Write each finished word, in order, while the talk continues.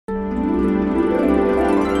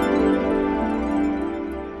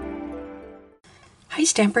Hi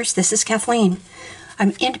Stampers, this is Kathleen. I'm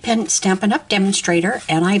an independent Stampin' Up! Demonstrator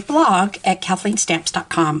and I blog at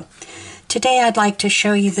KathleenStamps.com. Today I'd like to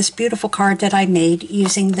show you this beautiful card that I made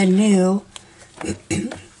using the new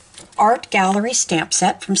Art Gallery stamp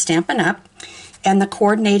set from Stampin' Up! And the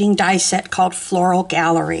coordinating die set called Floral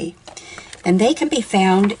Gallery. And they can be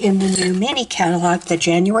found in the new mini catalog, the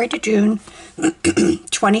January to June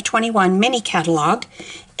 2021 mini catalog.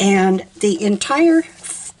 And the entire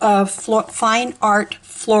fine art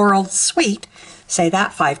floral suite, say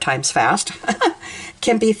that 5 times fast,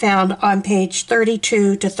 can be found on page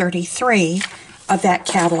 32 to 33 of that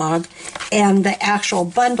catalog. And the actual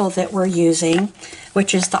bundle that we're using,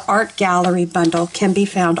 which is the Art Gallery bundle, can be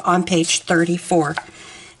found on page 34.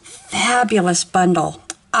 Fabulous bundle.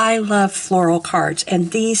 I love floral cards, and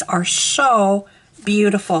these are so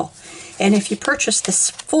beautiful. And if you purchase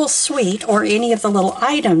this full suite or any of the little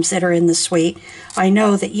items that are in the suite, I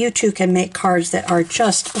know that you too can make cards that are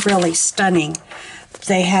just really stunning.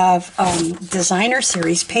 They have designer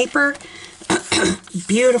series paper,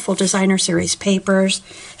 beautiful designer series papers,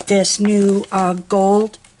 this new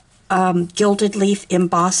gold gilded leaf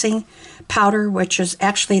embossing powder, which is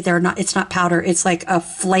actually it's not powder, it's like a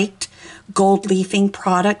flaked gold leafing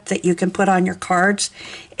product that you can put on your cards,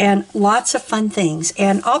 and lots of fun things.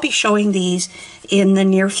 And I'll be showing these in the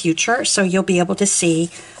near future, so you'll be able to see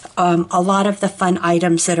a lot of the fun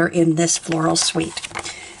items that are in this floral suite.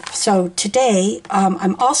 So today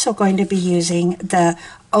I'm also going to be using the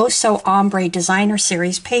Oh So Ombre Designer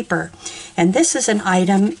Series paper, and this is an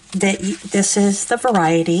item that this is the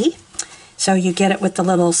variety. So you get it with the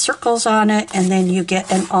little circles on it, and then you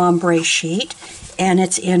get an ombre sheet, and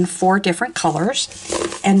it's in 4 different colors.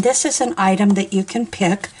 And this is an item that you can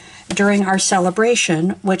pick during our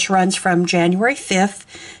celebration, which runs from January 5th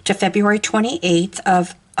to February 28th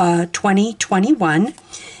of 2021.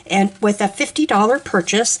 And with a $50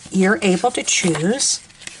 purchase, you're able to choose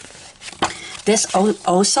this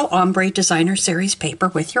Oh So Ombre Designer Series paper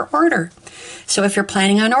with your order. So if you're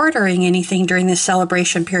planning on ordering anything during this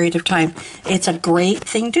celebration period of time, it's a great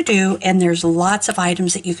thing to do, and there's lots of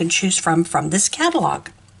items that you can choose from this catalog.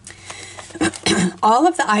 All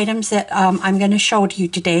of the items that I'm going to show to you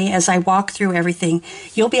today as I walk through everything,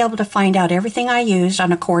 you'll be able to find out everything I used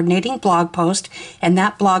on a coordinating blog post, and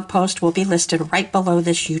that blog post will be listed right below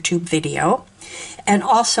this YouTube video. And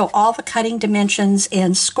also all the cutting dimensions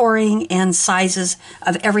and scoring and sizes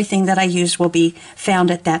of everything that I used will be found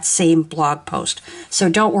at that same blog post. So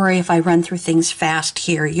don't worry if I run through things fast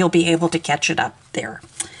here, you'll be able to catch it up there.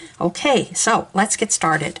 Okay, so let's get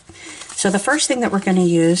started. So the first thing that we're going to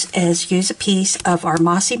use is a piece of our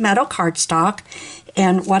Mossy Meadow cardstock.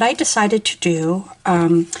 And what I decided to do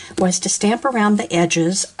was to stamp around the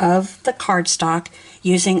edges of the cardstock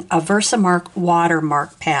using a Versamark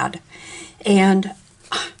watermark pad. And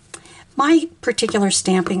my particular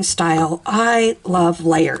stamping style, I love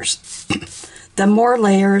layers. The more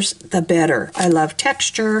layers, the better. I love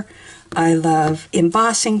texture. I love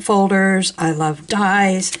embossing folders. I love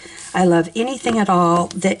dies. I love anything at all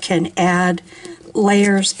that can add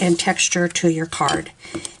layers and texture to your card.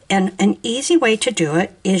 And an easy way to do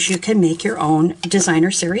it is you can make your own designer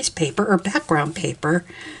series paper or background paper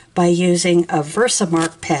by using a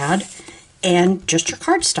Versamark pad and just your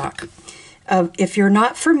cardstock. If you're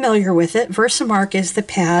not familiar with it, Versamark is the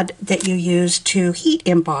pad that you use to heat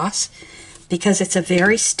emboss because it's a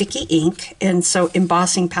very sticky ink, and so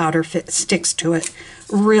embossing powder sticks to it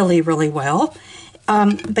really, really well.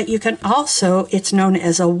 But you can also, it's known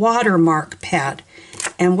as a watermark pad.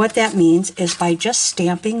 And what that means is by just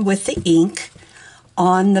stamping with the ink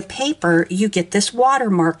on the paper, you get this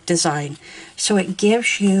watermark design. So it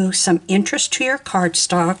gives you some interest to your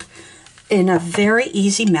cardstock in a very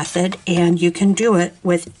easy method, and you can do it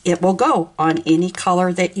with, it will go on any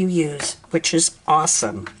color that you use, which is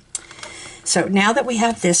awesome. So now that we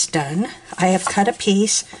have this done, I have cut a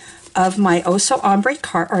piece of my Oh So Ombre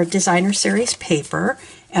Designer Series paper,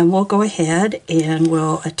 and we'll go ahead and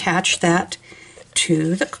we'll attach that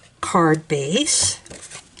to the card base.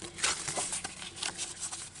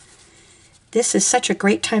 This is such a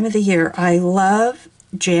great time of the year. I love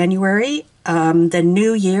January. The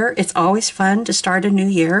new year, it's always fun to start a new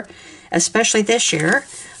year, especially this year.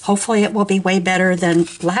 Hopefully it will be way better than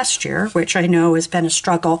last year, which I know has been a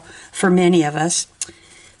struggle for many of us.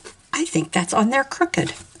 I think that's on there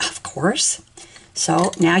crooked, of course.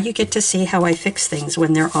 So now you get to see how I fix things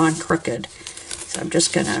when they're on crooked. So I'm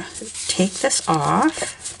just going to take this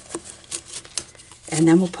off, and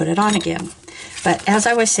then we'll put it on again. But as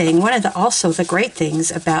I was saying, one of the great things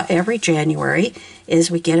about every January is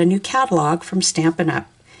we get a new catalog from Stampin' Up.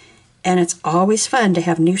 And it's always fun to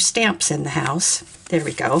have new stamps in the house. There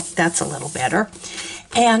we go. That's a little better.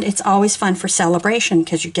 And it's always fun for celebration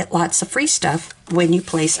because you get lots of free stuff when you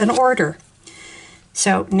place an order.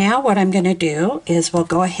 So now what I'm going to do is we'll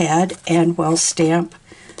go ahead and we'll stamp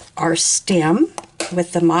our stem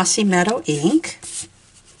with the Mossy Meadow ink.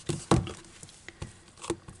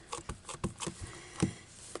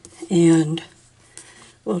 And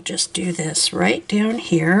we'll just do this right down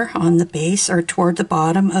here on the base or toward the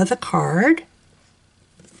bottom of the card.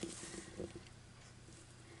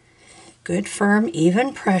 Good firm,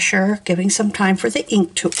 even pressure, giving some time for the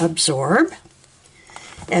ink to absorb.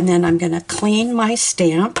 And then I'm going to clean my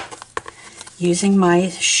stamp using my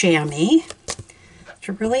chamois.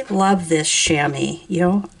 I really love this chamois. You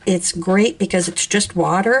know, it's great because it's just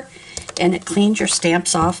water and it cleans your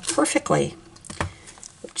stamps off perfectly.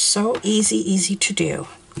 It's so easy to do.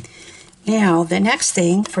 Now, the next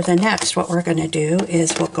thing for the next, what we're going to do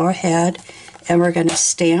is we'll go ahead and we're going to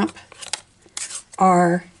stamp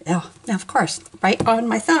our, oh, now of course, right on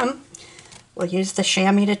my thumb. We'll use the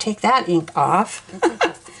chamois to take that ink off.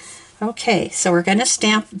 Okay, so we're going to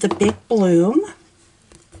stamp the big bloom.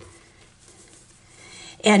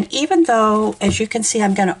 And even though, as you can see,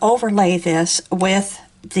 I'm going to overlay this with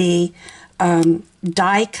the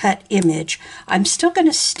die cut image, I'm still going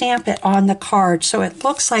to stamp it on the card so it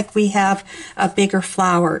looks like we have a bigger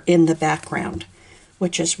flower in the background,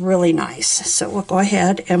 which is really nice. So we'll go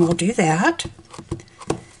ahead and we'll do that.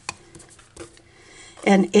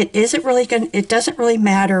 And it doesn't really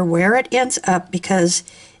matter where it ends up because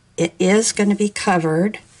it is going to be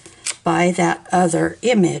covered by that other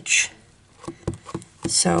image.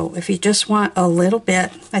 So if you just want a little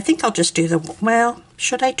bit, I think I'll just do the, well,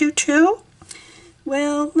 should I do two?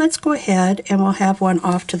 Well, let's go ahead and we'll have one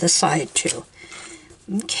off to the side too.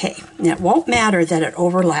 Okay, now it won't matter that it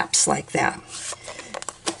overlaps like that.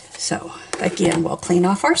 So again, we'll clean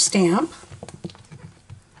off our stamp.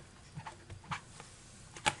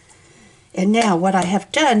 And now what I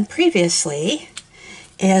have done previously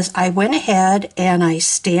is I went ahead and I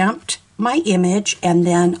stamped my image and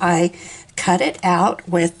then I cut it out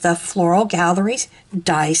with the Floral Gallery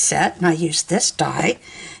die set, and I used this die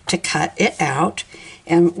to cut it out.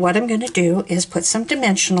 And what I'm going to do is put some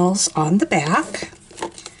dimensionals on the back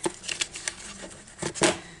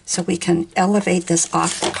so we can elevate this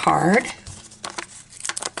off the card.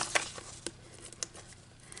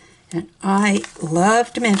 And I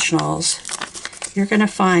love dimensionals. You're going to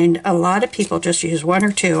find a lot of people just use one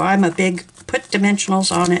or two. I'm a big put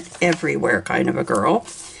dimensionals on it everywhere kind of a girl.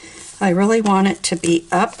 I really want it to be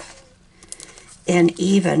up and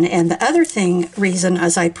even. And the other reason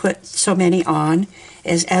as I put so many on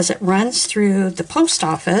is as it runs through the post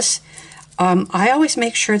office, I always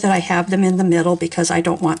make sure that I have them in the middle because I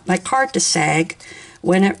don't want my card to sag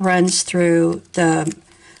when it runs through the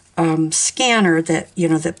scanner that, you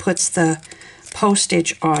know, that puts the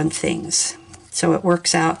postage on things. So it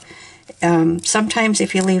works out. Sometimes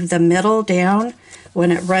if you leave the middle down,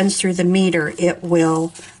 when it runs through the meter, it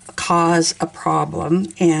will cause a problem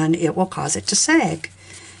and it will cause it to sag.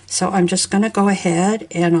 So I'm just going to go ahead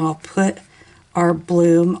and I'll put our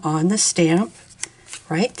bloom on the stamp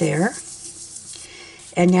right there.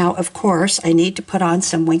 And now, of course, I need to put on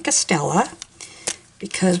some Wink of Stella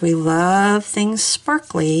because we love things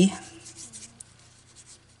sparkly.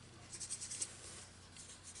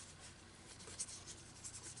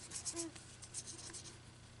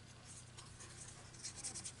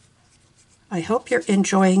 I hope you're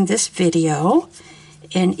enjoying this video,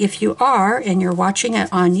 and if you are and you're watching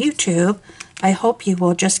it on YouTube, I hope you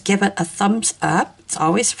will just give it a thumbs up. It's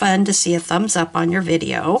always fun to see a thumbs up on your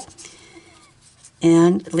video.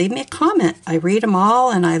 And leave me a comment. I read them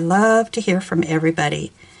all and I love to hear from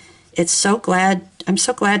everybody. I'm so glad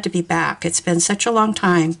to be back. It's been such a long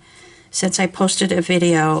time since I posted a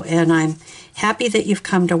video, and I'm happy that you've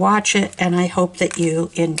come to watch it, and I hope that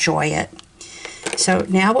you enjoy it. So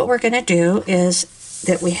now what we're going to do is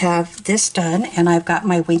that we have this done, and I've got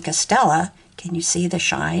my Wink of Stella. Can you see the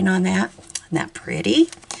shine on that? Isn't that pretty?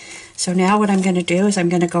 So now what I'm going to do is I'm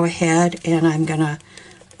going to go ahead and I'm going to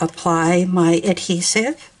apply my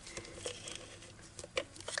adhesive.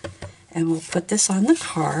 And we'll put this on the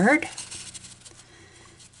card.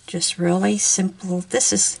 Just really simple.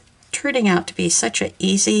 This is turning out to be such an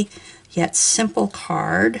easy yet simple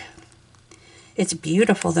card. It's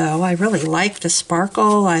beautiful though. I really like the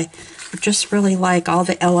sparkle. I just really like all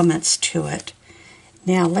the elements to it.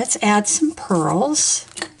 Now let's add some pearls.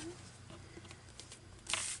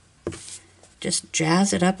 Just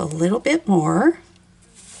jazz it up a little bit more.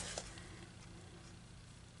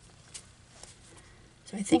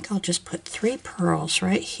 So I think I'll just put 3 pearls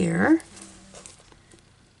right here.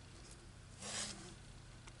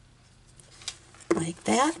 Like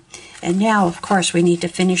that. And now, of course, we need to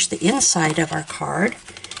finish the inside of our card.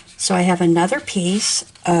 So I have another piece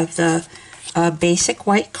of the basic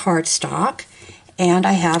white cardstock, and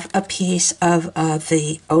I have a piece of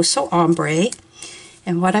the Oso Ombre.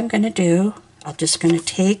 And what I'm going to do, I'm just going to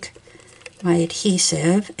take my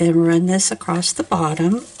adhesive and run this across the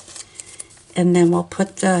bottom, and then we'll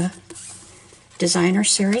put the Designer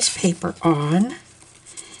Series paper on.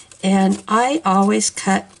 And I always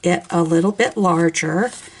cut it a little bit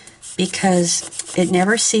larger because it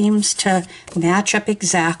never seems to match up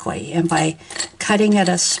exactly. And by cutting it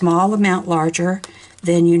a small amount larger,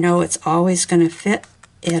 then you know it's always going to fit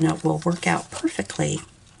and it will work out perfectly.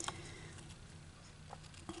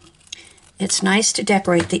 It's nice to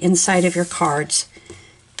decorate the inside of your cards.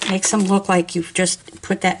 Makes them look like you've just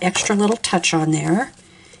put that extra little touch on there,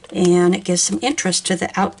 and it gives some interest to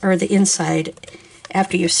the inside.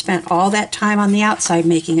 After you've spent all that time on the outside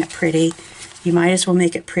making it pretty, you might as well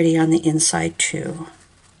make it pretty on the inside too.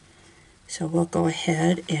 So we'll go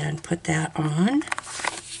ahead and put that on.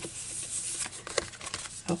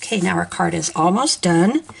 Okay, now our card is almost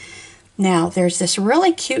done. Now there's this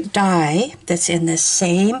really cute die that's in this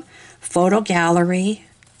same photo gallery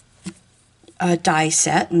die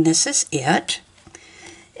set, and this is it.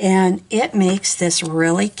 And it makes this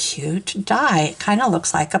really cute die. It kind of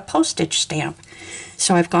looks like a postage stamp.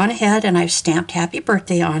 So I've gone ahead and I've stamped Happy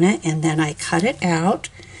Birthday on it, and then I cut it out.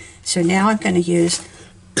 So now I'm going to use,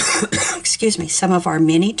 excuse me, some of our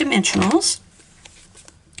mini dimensionals.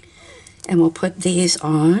 And we'll put these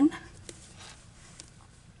on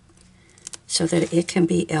so that it can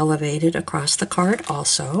be elevated across the card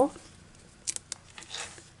also.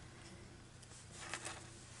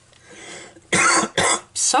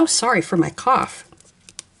 So sorry for my cough.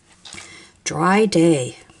 Dry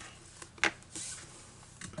day.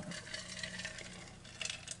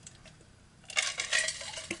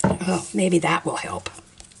 Oh, maybe that will help.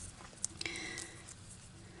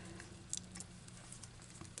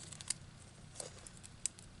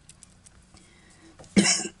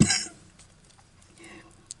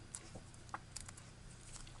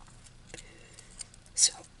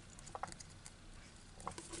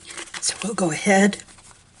 So we'll go ahead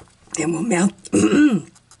and we'll mount.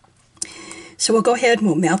 So we'll go ahead and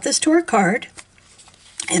we'll mount this to our card,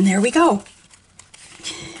 and there we go.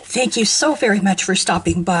 Thank you so very much for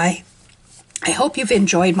stopping by. I hope you've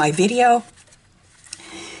enjoyed my video,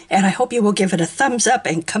 and I hope you will give it a thumbs up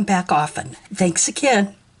and come back often. Thanks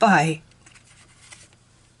again. Bye.